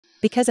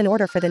because in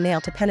order for the nail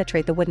to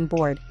penetrate the wooden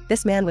board,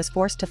 this man was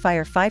forced to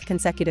fire 5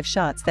 consecutive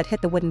shots that hit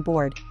the wooden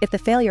board. If the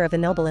failure of the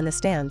noble in the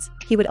stands,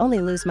 he would only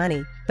lose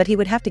money, but he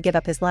would have to give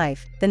up his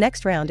life. The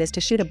next round is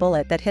to shoot a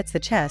bullet that hits the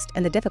chest,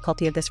 and the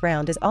difficulty of this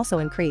round is also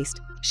increased.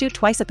 Shoot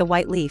twice at the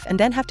white leaf and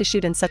then have to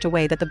shoot in such a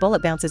way that the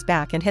bullet bounces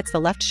back and hits the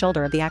left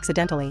shoulder of the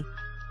accidentally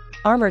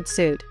armored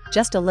suit,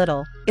 just a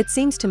little. It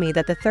seems to me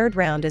that the third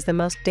round is the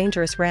most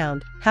dangerous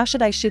round. How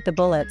should I shoot the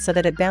bullet so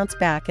that it bounce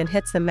back and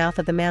hits the mouth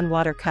of the man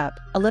water cup?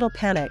 A little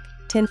panic.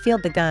 Tin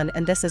field the gun,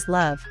 and this is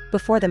love.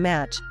 Before the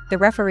match, the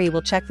referee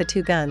will check the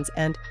 2 guns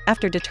and,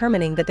 after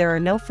determining that there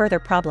are no further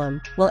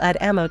problem, will add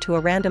ammo to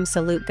a random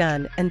salute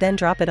gun and then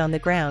drop it on the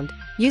ground.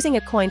 Using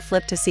a coin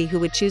flip to see who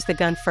would choose the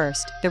gun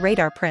first, the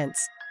radar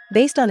prince,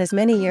 based on his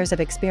many years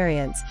of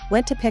experience,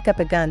 went to pick up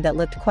a gun that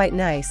looked quite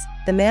nice.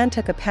 The man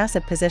took a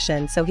passive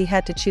position, so he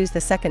had to choose the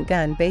second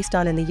gun based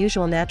on in the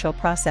usual natural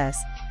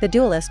process. The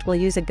duelist will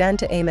use a gun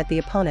to aim at the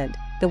opponent,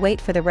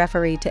 wait for the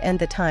referee to end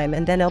the time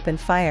and then open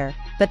fire.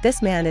 But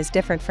this man is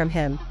different from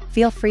him.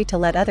 Feel free to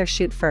let others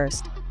shoot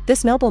first.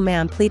 This noble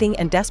man pleading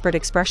and desperate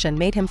expression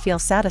made him feel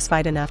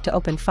satisfied enough to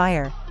open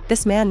fire.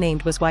 This man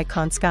named was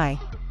Sky.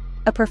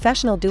 A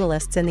professional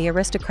duelists in the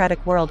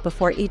aristocratic world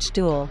before each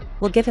duel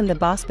will give him the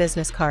boss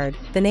business card.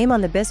 The name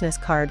on the business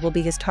card will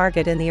be his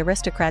target in the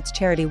Aristocrats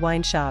charity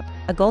wine shop.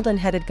 A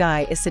golden-headed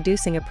guy is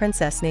seducing a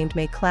princess named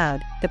May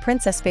Cloud, the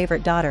princess'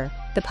 favorite daughter.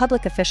 The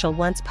public official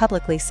once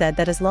publicly said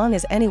that as long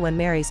as anyone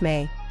marries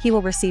May, he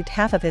will receive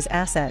half of his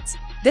assets.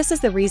 This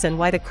is the reason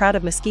why the crowd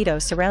of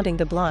mosquitoes surrounding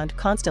the blonde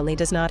constantly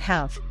does not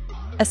have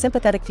a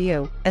sympathetic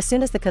view. As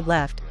soon as the kid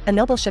left, a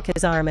noble shook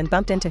his arm and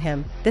bumped into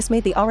him. This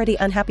made the already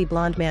unhappy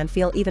blonde man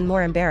feel even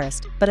more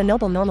embarrassed, but a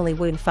noble normally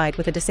wouldn't fight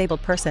with a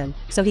disabled person,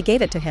 so he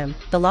gave it to him.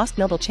 The lost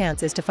noble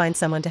chance is to find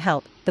someone to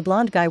help. The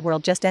blonde guy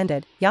world just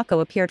ended.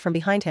 Yako appeared from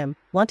behind him,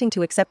 wanting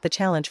to accept the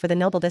challenge for the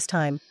noble this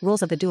time.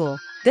 Rules of the duel.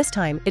 This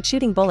time, it's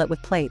shooting bullet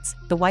with plates,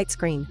 the white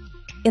screen.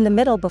 In the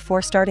middle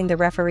before starting, the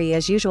referee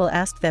as usual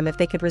asked them if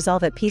they could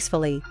resolve it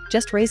peacefully.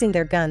 Just raising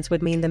their guns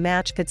would mean the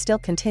match could still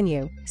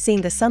continue.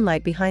 Seeing the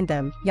sunlight behind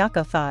them,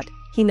 Yako thought.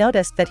 He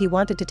noticed that he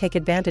wanted to take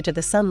advantage of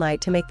the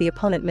sunlight to make the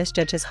opponent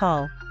misjudge his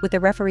haul. With the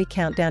referee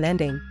countdown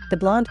ending, the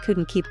blonde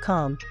couldn't keep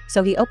calm,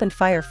 so he opened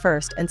fire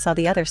first and saw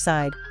the other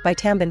side, by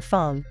Tambin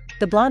Fong.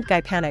 The blonde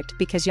guy panicked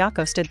because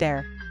Yako stood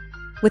there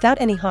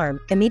without any harm.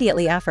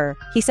 Immediately after,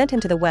 he sent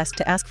him to the west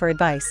to ask for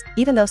advice.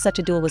 Even though such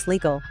a duel was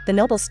legal, the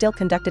nobles still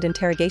conducted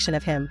interrogation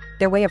of him.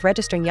 Their way of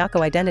registering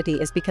Yako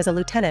identity is because a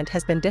lieutenant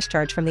has been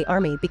discharged from the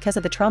army because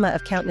of the trauma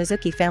of Count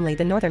Nizuki family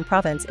the northern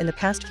province. In the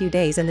past few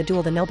days in the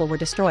duel, the noble were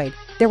destroyed.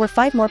 There were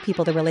 5 more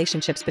people. The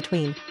relationships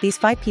between these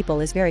 5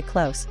 people is very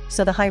close,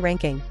 so the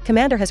high-ranking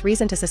commander has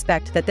reason to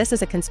suspect that this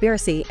is a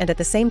conspiracy, and at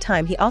the same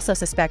time he also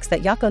suspects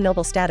that Yako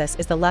noble status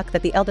is the luck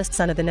that the eldest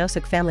son of the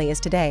Nosuk family is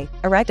today.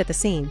 Arrived at the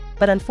scene,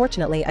 but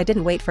unfortunately I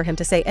didn't wait for him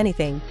to say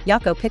anything.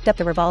 Yako picked up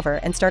the revolver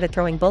and started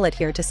throwing bullet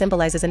here to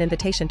symbolize as an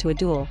invitation to a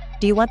duel.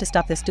 Do you want to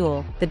stop this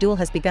duel? The duel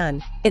has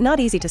begun. It's not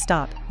easy to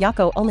stop.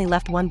 Yako only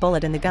left 1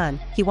 bullet in the gun.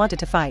 He wanted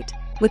to fight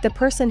with the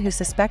person who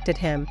suspected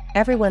him.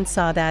 Everyone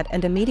saw that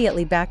and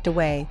immediately backed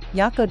away.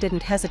 Yako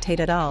didn't hesitate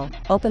at all,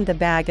 opened the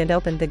bag and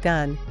opened the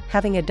gun.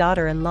 Having a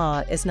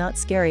daughter-in-law is not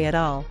scary at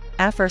all.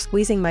 After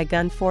squeezing my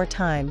gun 4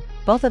 times,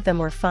 both of them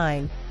were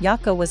fine.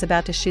 Yako was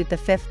about to shoot the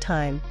 5th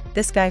time.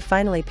 This guy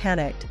finally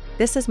panicked.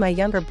 This is my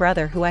younger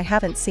brother who I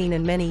haven't seen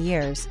in many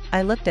years.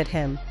 I looked at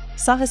him,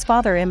 saw his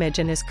father image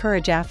and his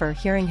courage after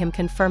hearing him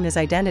confirm his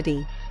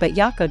identity, but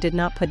Yako did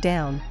not put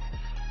down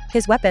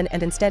his weapon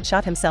and instead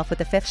shot himself with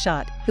the 5th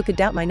shot. Who could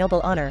doubt my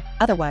noble honor?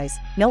 Otherwise,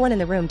 no one in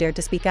the room dared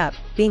to speak up.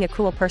 Being a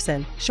cruel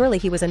person, surely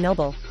he was a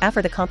noble.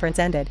 After the conference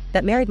ended,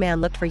 that married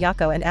man looked for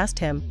Yako and asked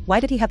him,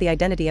 why did he have the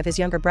identity of his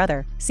younger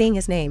brother? Seeing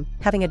his name,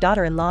 having a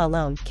daughter-in-law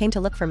alone, came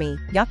to look for me.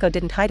 Yako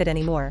didn't hide it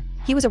anymore.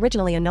 He was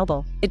originally a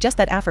noble. It just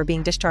that after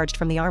being discharged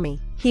from the army,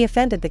 he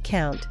offended the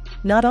count.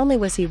 Not only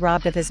was he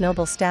robbed of his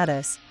noble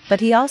status, but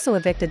he also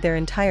evicted their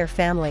entire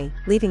family,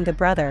 leaving the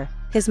brother.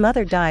 His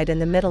mother died in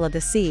the middle of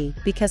the sea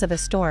because of a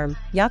storm.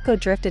 Yako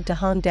drifted to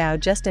Hongdao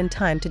just in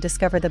time to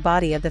discover the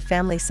body of the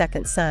family's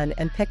 2nd son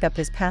and pick up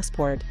his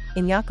passport.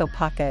 In Yako's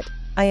pocket,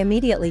 I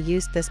immediately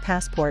used this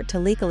passport to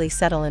legally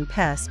settle in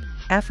Pesp.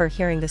 After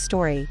hearing the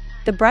story,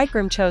 the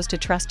bridegroom chose to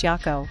trust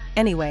Yako.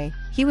 Anyway,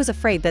 he was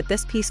afraid that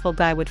this peaceful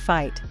guy would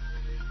fight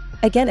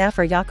again.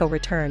 After Yako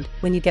returned,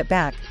 when you get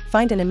back,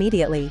 find him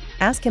immediately,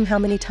 ask him how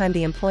many times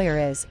the employer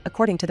is.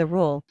 According to the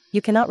rule,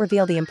 you cannot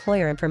reveal the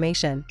employer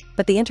information,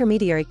 but the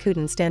intermediary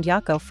couldn't stand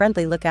Yako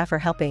friendly look after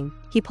helping.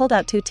 He pulled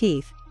out 2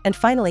 teeth, and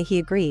finally he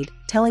agreed,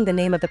 telling the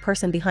name of the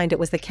person behind it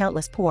was the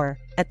Countless Poor.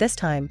 At this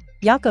time,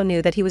 Yako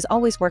knew that he was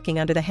always working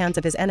under the hands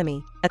of his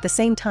enemy. At the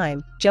same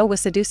time, Joe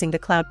was seducing the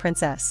Cloud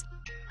Princess.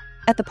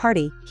 At the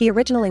party, he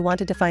originally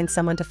wanted to find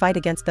someone to fight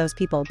against those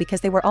people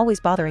because they were always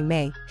bothering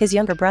May, his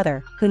younger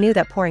brother, who knew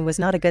that pouring was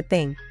not a good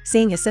thing.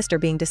 Seeing his sister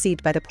being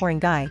deceived by the pouring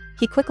guy,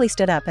 he quickly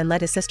stood up and led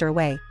his sister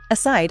away,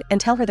 aside,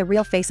 and tell her the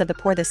real face of the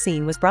poor. This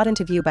scene was brought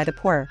into view by the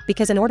poor,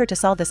 because in order to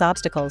solve this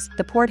obstacles,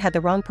 the poor had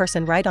the wrong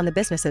person write on the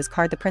business's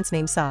card the prince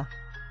name saw.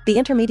 The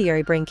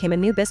intermediary bring came a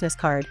new business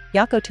card.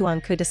 Yako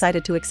Tuangku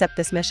decided to accept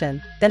this mission.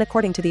 Then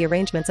according to the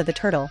arrangements of the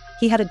turtle,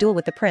 he had a duel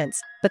with the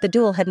prince, but the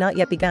duel had not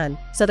yet begun,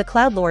 so the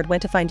Cloud Lord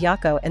went to find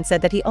Yako and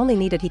said that he only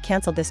needed he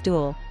cancelled this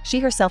duel.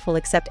 She herself will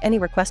accept any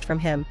request from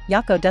him.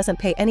 Yako doesn't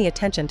pay any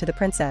attention to the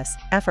princess.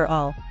 After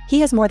all, he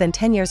has more than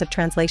 10 years of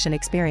translation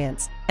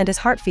experience, and his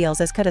heart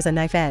feels as cut as a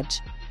knife edge.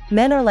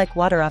 Men are like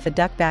water off a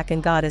duck back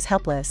and God is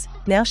helpless.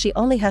 Now she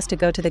only has to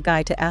go to the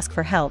guy to ask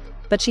for help,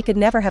 but she could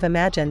never have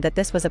imagined that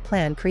this was a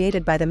plan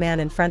created by the man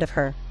in front of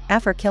her.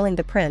 After killing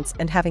the prince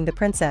and having the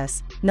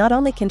princess, not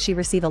only can she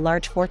receive a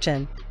large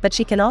fortune, but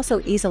she can also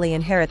easily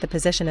inherit the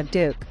position of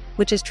duke,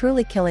 which is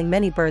truly killing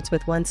many birds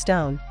with one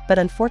stone. But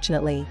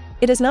unfortunately,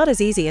 it is not as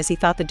easy as he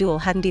thought. The duel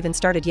hadn't even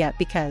started yet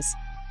because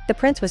the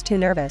prince was too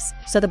nervous,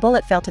 so the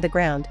bullet fell to the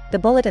ground. The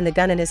bullet and the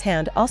gun in his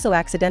hand also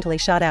accidentally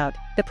shot out.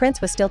 The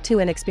prince was still too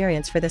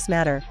inexperienced for this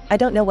matter. I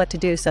don't know what to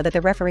do, so that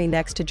the referee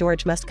next to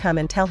George must come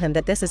and tell him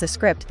that this is a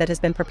script that has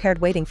been prepared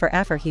waiting for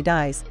after he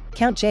dies.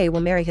 Count J will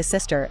marry his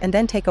sister and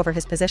then take over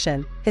his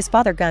position. His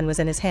father gun was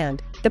in his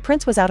hand. The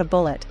prince was out of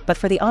bullet, but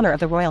for the honor of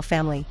the royal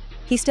family,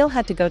 he still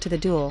had to go to the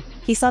duel.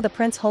 He saw the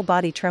prince's whole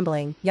body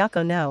trembling.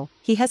 Yako no.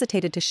 He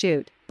hesitated to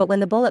shoot, but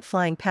when the bullet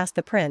flying past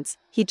the prince,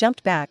 he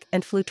jumped back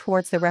and flew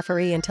towards the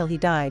referee until he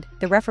died.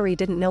 The referee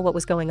didn't know what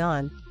was going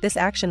on. This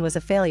action was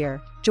a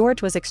failure.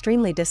 George was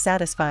extremely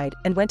dissatisfied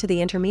and went to the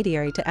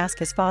intermediary to ask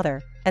his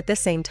father. At this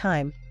same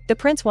time, the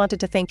prince wanted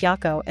to thank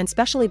Yako and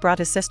specially brought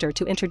his sister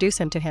to introduce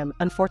him to him.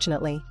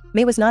 Unfortunately,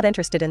 Mei was not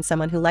interested in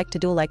someone who liked to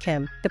duel like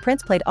him. The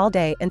prince played all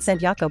day and sent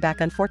Yako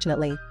back.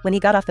 Unfortunately, when he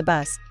got off the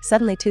bus,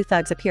 suddenly two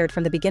thugs appeared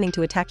from the beginning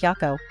to attack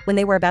Yako. When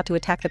they were about to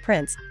attack the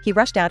prince, he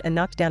rushed out and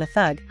knocked down a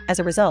thug. As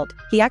a result,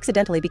 he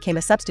accidentally became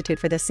a substitute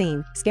for this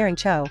scene, scaring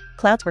Cho.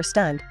 Clouds were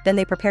stunned, then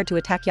they prepared to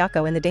attack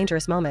Yako. In the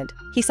dangerous moment,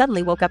 he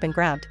suddenly woke up and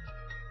grabbed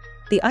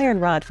the iron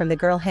rod from the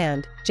girl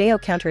hand. Jo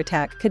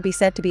counterattack could be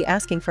said to be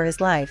asking for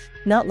his life.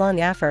 Not long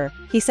after,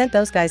 he sent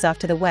those guys off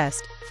to the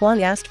west.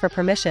 Fluang asked for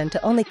permission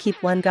to only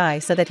keep one guy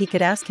so that he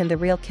could ask him, the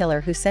real killer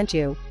who sent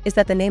you, is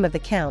that the name of the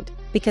count?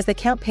 Because the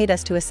count paid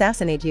us to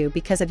assassinate you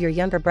because of your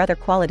younger brother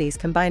qualities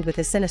combined with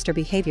his sinister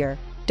behavior.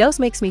 Dose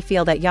makes me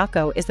feel that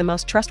Yako is the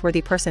most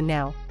trustworthy person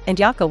now, and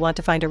Yako want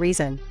to find a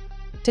reason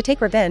to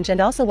take revenge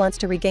and also wants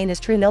to regain his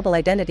true noble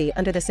identity.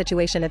 Under the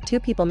situation of two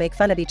people make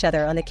fun of each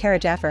other on the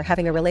carriage after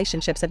having a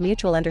relationships of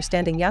mutual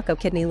understanding. Yako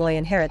Kidney Loy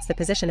inherits the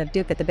position of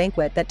duke at the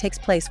banquet that takes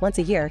place once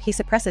a year. He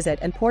suppresses it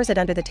and pours it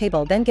under the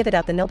table, then give it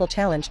out. The noble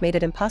challenge made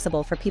it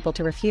impossible for people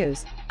to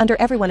refuse. Under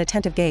everyone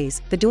attentive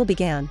gaze, the duel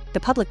began. The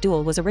public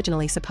duel was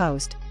originally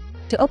supposed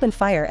to open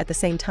fire at the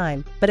same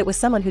time, but it was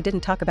someone who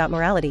didn't talk about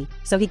morality,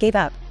 so he gave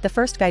up. The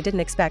first guy didn't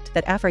expect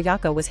that after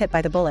Yako was hit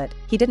by the bullet,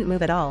 he didn't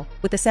move at all.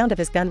 With the sound of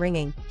his gun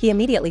ringing, he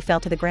immediately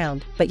fell to the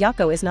ground. But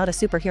Yako is not a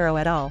superhero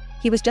at all.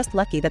 He was just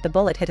lucky that the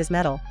bullet hit his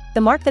metal.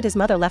 The mark that his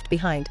mother left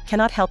behind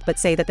cannot help but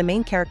say that the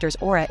main character's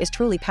aura is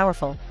truly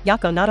powerful.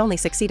 Yako not only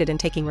succeeded in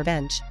taking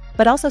revenge,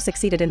 but also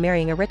succeeded in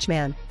marrying a rich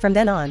man. From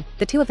then on,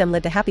 the two of them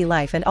lived a happy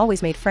life and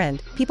always made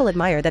friend. People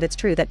admire that it's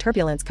true that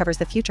turbulence covers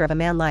the future of a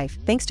man life,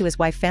 thanks to his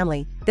wife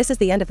family. This is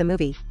the end of the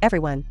movie.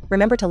 Everyone,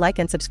 remember to like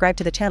and subscribe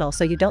to the channel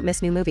so you don't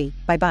miss new movie.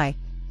 Bye bye.